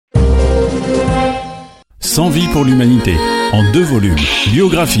100 vies pour l'humanité, en 2 volumes.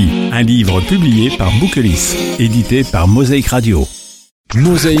 Biographie, un livre publié par Boukelis, édité par Mosaïque Radio.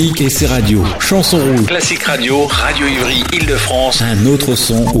 Mosaïque et ses radios. Chansons rouges. Classique Radio, Radio Ivry, Île-de-France. Un autre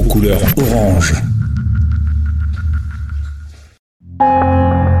son aux couleurs orange.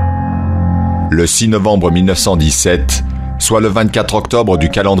 Le 6 novembre 1917, soit le 24 octobre du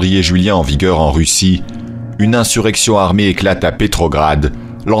calendrier julien en vigueur en Russie, une insurrection armée éclate à Pétrograd,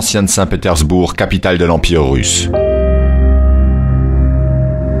 l'ancienne Saint-Pétersbourg, capitale de l'Empire russe.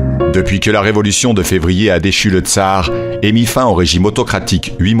 Depuis que la révolution de février a déchu le tsar et mis fin au régime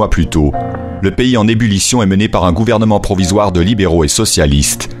autocratique 8 mois plus tôt, le pays en ébullition est mené par un gouvernement provisoire de libéraux et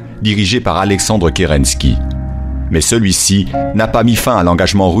socialistes, dirigé par Alexandre Kerensky. Mais celui-ci n'a pas mis fin à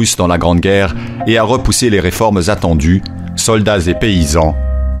l'engagement russe dans la Grande Guerre et a repoussé les réformes attendues. Soldats et paysans,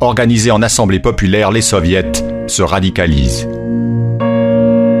 organisés en assemblée populaire, les soviets se radicalisent.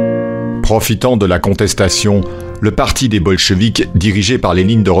 Profitant de la contestation, le parti des bolcheviks, dirigé par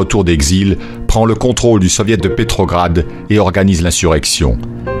Lénine de retour d'exil, prend le contrôle du soviet de Pétrograd et organise l'insurrection.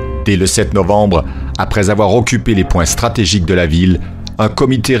 Dès le 7 novembre, après avoir occupé les points stratégiques de la ville, un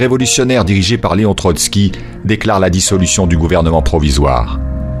comité révolutionnaire dirigé par Léon Trotsky déclare la dissolution du gouvernement provisoire.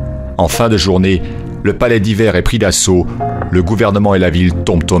 En fin de journée, le palais d'hiver est pris d'assaut, le gouvernement et la ville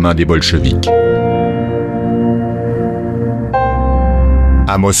tombent aux mains des bolcheviks.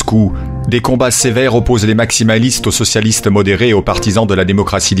 À Moscou, des combats sévères opposent les maximalistes aux socialistes modérés et aux partisans de la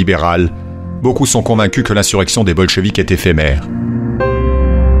démocratie libérale. Beaucoup sont convaincus que l'insurrection des bolcheviks est éphémère.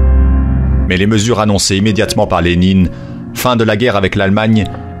 Mais les mesures annoncées immédiatement par Lénine, fin de la guerre avec l'Allemagne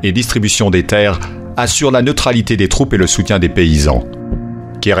et distribution des terres, assurent la neutralité des troupes et le soutien des paysans.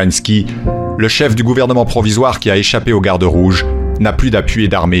 Kerensky, le chef du gouvernement provisoire qui a échappé aux gardes rouges, n'a plus d'appui et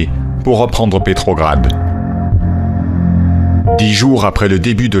d'armée pour reprendre Pétrograd. 10 jours après le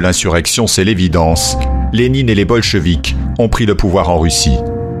début de l'insurrection, c'est l'évidence. Lénine et les bolcheviks ont pris le pouvoir en Russie.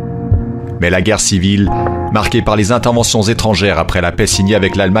 Mais la guerre civile, marquée par les interventions étrangères après la paix signée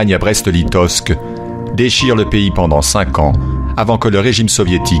avec l'Allemagne à Brest-Litovsk, déchire le pays pendant 5 ans, avant que le régime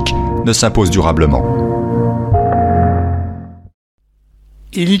soviétique ne s'impose durablement.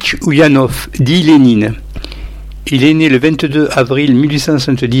 Ilitch Oulianov, dit Lénine. Il est né le 22 avril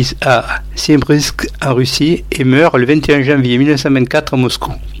 1870 à Simbirsk en Russie et meurt le 21 janvier 1924 à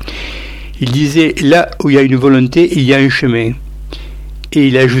Moscou. Il disait « Là où il y a une volonté, il y a un chemin ». Et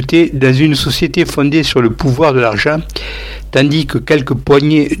il ajoutait « Dans une société fondée sur le pouvoir de l'argent, tandis que quelques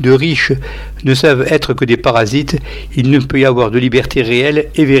poignées de riches ne savent être que des parasites, il ne peut y avoir de liberté réelle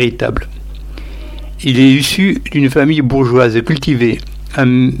et véritable ». Il est issu d'une famille bourgeoise cultivée. En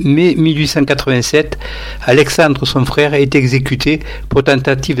mai 1887, Alexandre, son frère, est exécuté pour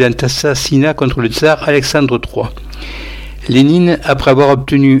tentative d'assassinat contre le tsar Alexandre III. Lénine, après avoir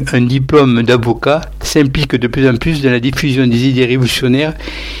obtenu un diplôme d'avocat, s'implique de plus en plus dans la diffusion des idées révolutionnaires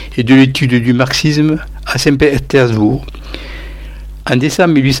et de l'étude du marxisme à Saint-Pétersbourg. En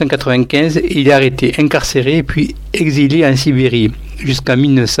décembre 1895, il est arrêté, incarcéré puis exilé en Sibérie jusqu'en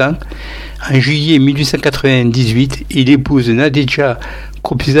 1900. En juillet 1898, il épouse Nadezhda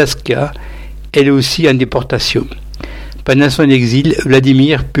Kropyvskaya, elle aussi en déportation. Pendant son exil,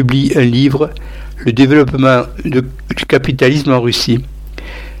 Vladimir publie un livre, Le développement du capitalisme en Russie,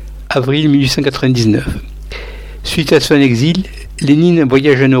 avril 1899. Suite à son exil, Lénine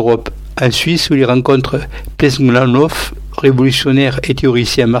voyage en Europe, en Suisse où il rencontre Plesnanov, révolutionnaire et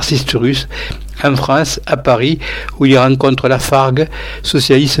théoricien marxiste russe, en France, à Paris, où il rencontre Lafargue,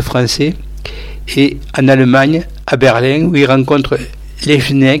 socialiste français, et en Allemagne, à Berlin, où il rencontre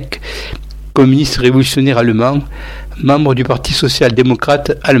Lénine, communiste révolutionnaire allemand, membre du Parti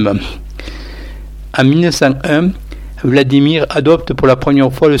social-démocrate allemand. En 1901, Vladimir adopte pour la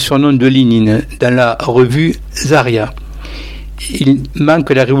première fois le surnom de Lénine dans la revue Zaria. Il manque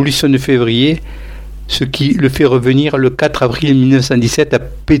la révolution de février, ce qui le fait revenir le 4 avril 1917 à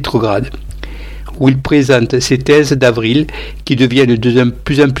Pétrograd, où il présente ses thèses d'avril qui deviennent de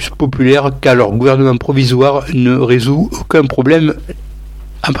plus en plus populaires car leur gouvernement provisoire ne résout aucun problème,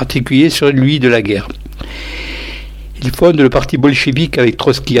 en particulier celui de la guerre. Il fonde le parti bolchevique avec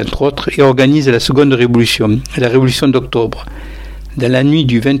Trotsky entre autres et organise la seconde révolution, la révolution d'octobre. Dans la nuit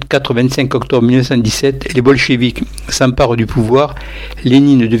du 24-25 octobre 1917, les bolcheviks s'emparent du pouvoir.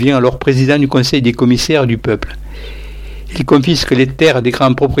 Lénine devient alors président du conseil des commissaires du peuple. Il confisque les terres des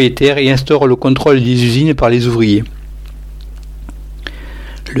grands propriétaires et instaure le contrôle des usines par les ouvriers.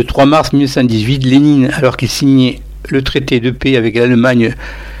 Le 3 mars 1918, Lénine, alors qu'il signait le traité de paix avec l'Allemagne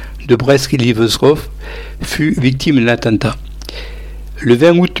de Brest-Litovsk, fut victime d'un attentat. Le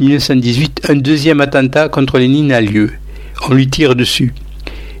 20 août 1918, un deuxième attentat contre Lénine a lieu. On lui tire dessus.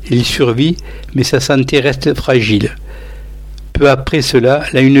 Il survit, mais sa santé reste fragile. Peu après cela,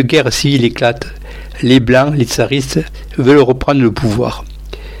 là, une guerre civile éclate. Les Blancs, les tsaristes, veulent reprendre le pouvoir.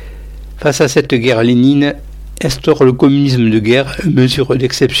 Face à cette guerre, Lénine instaure le communisme de guerre, mesure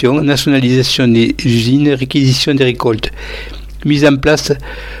d'exception, nationalisation des usines, réquisition des récoltes, mise en place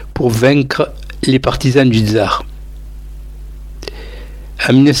pour vaincre les partisans du tsar.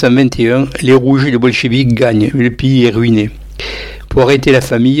 En 1921, les rouges et les bolcheviks gagnent, mais le pays est ruiné. Pour arrêter la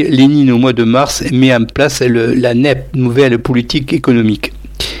famille, Lénine, au mois de mars, met en place la NEP, nouvelle politique économique.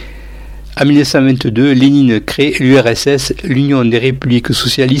 En 1922, Lénine crée l'URSS, l'Union des républiques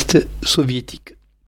socialistes soviétiques.